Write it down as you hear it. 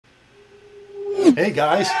Hey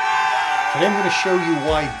guys, today I'm going to show you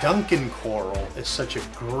why Duncan Coral is such a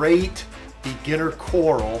great beginner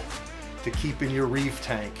coral to keep in your reef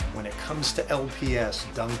tank. When it comes to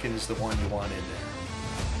LPS, Duncan is the one you want in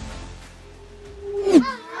there.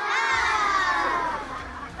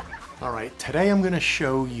 Alright, today I'm going to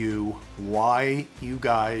show you why you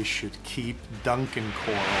guys should keep Duncan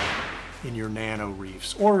Coral in your nano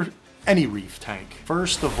reefs, or any reef tank.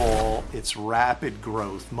 First of all, it's rapid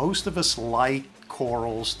growth. Most of us like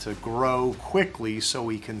corals to grow quickly so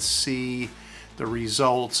we can see the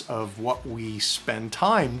results of what we spend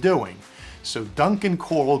time doing. So Duncan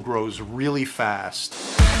Coral grows really fast.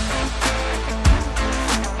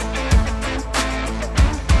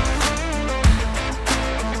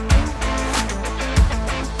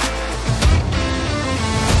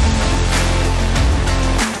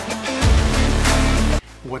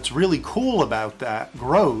 What's really cool about that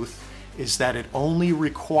growth is that it only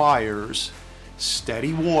requires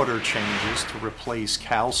steady water changes to replace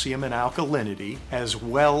calcium and alkalinity, as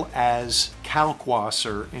well as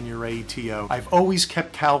kalkwasser in your ATO. I've always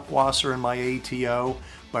kept kalkwasser in my ATO,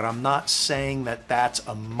 but I'm not saying that that's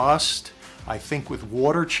a must. I think with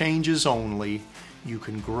water changes only, you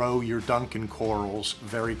can grow your Duncan corals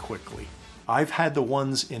very quickly. I've had the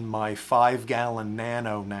ones in my 5-gallon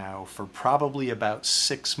Nano now for probably about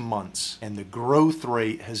 6 months, and the growth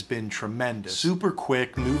rate has been tremendous. Super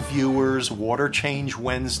quick, new viewers, water change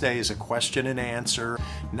Wednesday is a question and answer.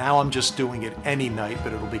 Now I'm just doing it any night,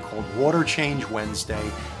 but it'll be called Water Change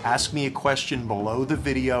Wednesday. Ask me a question below the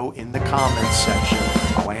video in the comments section.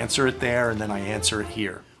 I'll answer it there, and then I answer it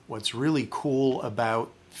here. What's really cool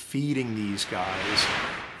about feeding these guys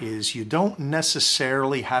is you don't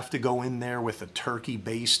necessarily have to go in there with a turkey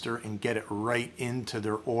baster and get it right into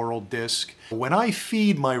their oral disc. When I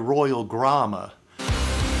feed my Royal Grama,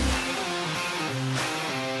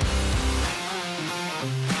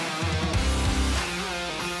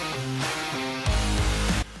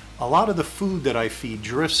 a lot of the food that I feed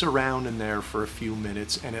drifts around in there for a few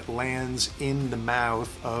minutes and it lands in the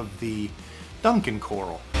mouth of the Duncan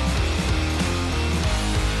Coral.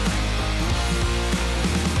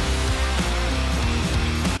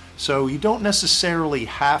 So you don't necessarily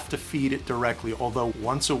have to feed it directly, although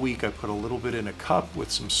once a week I put a little bit in a cup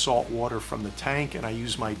with some salt water from the tank and I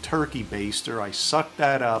use my turkey baster. I suck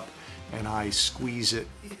that up and I squeeze it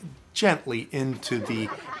gently into the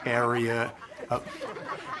area,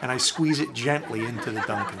 and I squeeze it gently into the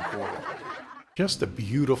Duncan Coral. Just a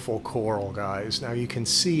beautiful coral, guys. Now you can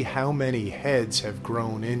see how many heads have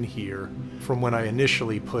grown in here from when I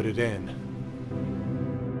initially put it in.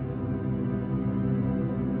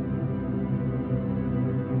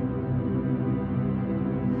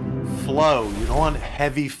 Flow. You don't want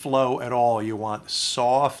heavy flow at all. You want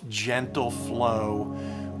soft, gentle flow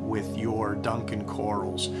with your Duncan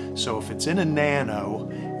corals. So if it's in a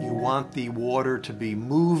nano, you want the water to be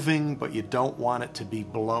moving, but you don't want it to be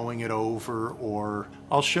blowing it over, or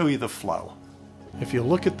I'll show you the flow. If you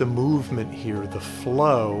look at the movement here, the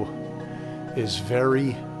flow is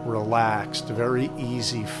very relaxed, very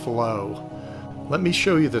easy flow. Let me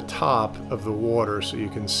show you the top of the water so you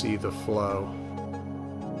can see the flow.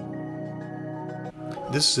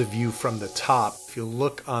 This is a view from the top. If you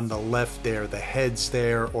look on the left there, the heads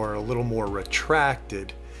there are a little more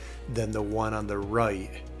retracted than the one on the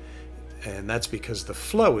right. And that's because the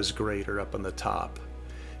flow is greater up on the top.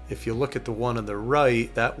 If you look at the one on the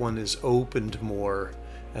right, that one is opened more,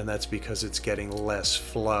 and that's because it's getting less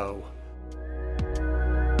flow.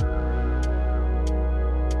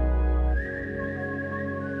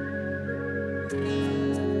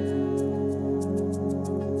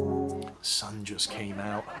 Sun just came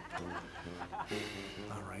out.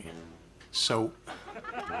 All right. So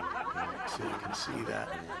you can see that.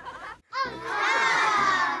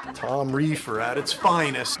 Tom Reefer at its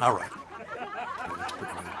finest. All right.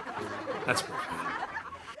 That's pretty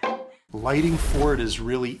good. Lighting for it is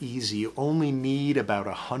really easy. You only need about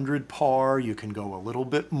 100 par. You can go a little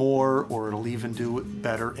bit more, or it'll even do it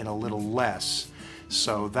better in a little less.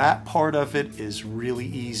 So that part of it is really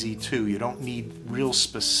easy too. You don't need real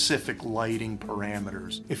specific lighting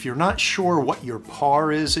parameters. If you're not sure what your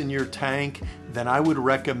par is in your tank, then I would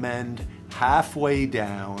recommend halfway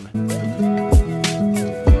down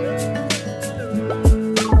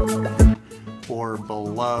or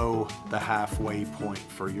below the halfway point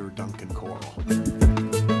for your Duncan Coral.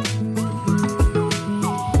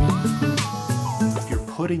 If you're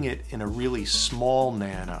putting it in a really small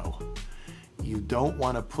nano, you don't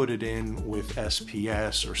want to put it in with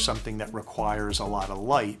SPS or something that requires a lot of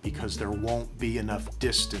light, because there won't be enough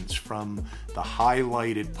distance from the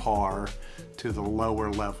highlighted par to the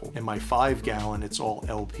lower level. In my 5-gallon, it's all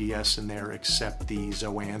LPS in there except the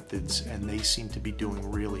zoanthids, and they seem to be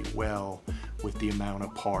doing really well with the amount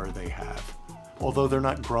of par they have, although they're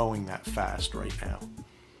not growing that fast right now.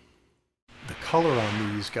 The color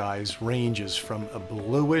on these guys ranges from a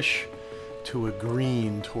bluish to a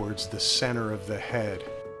green towards the center of the head.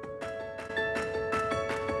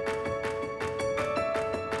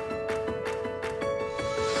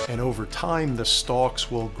 And over time, the stalks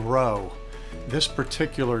will grow. This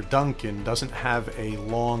particular Duncan doesn't have a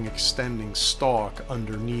long extending stalk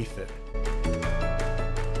underneath it.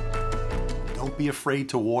 Don't be afraid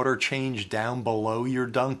to water change down below your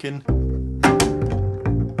Duncan.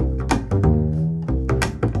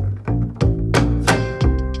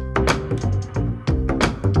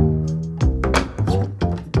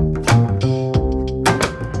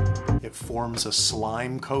 Forms a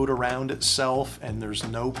slime coat around itself, and there's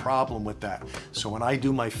no problem with that. So when I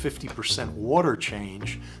do my 50% water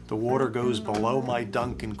change, the water goes below my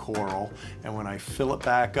Duncan Coral, and when I fill it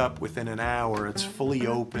back up within an hour, it's fully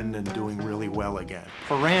open and doing really well again.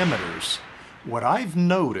 Parameters. What I've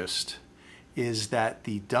noticed is that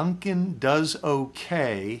the Duncan does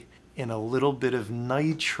okay in a little bit of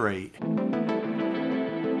nitrate.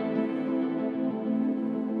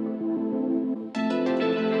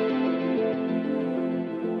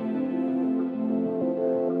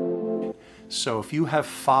 So if you have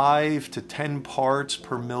 5 to 10 parts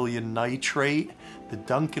per million nitrate, the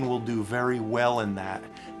Duncan will do very well in that.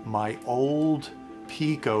 My old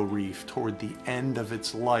Pico Reef, toward the end of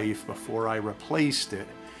its life before I replaced it,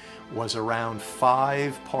 was around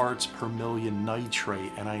 5 parts per million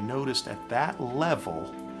nitrate, and I noticed at that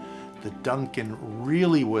level the Duncan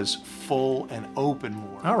really was full and open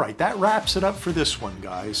more. All right, that wraps it up for this one,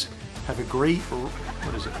 guys. Have a great,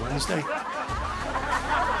 what is it, Wednesday?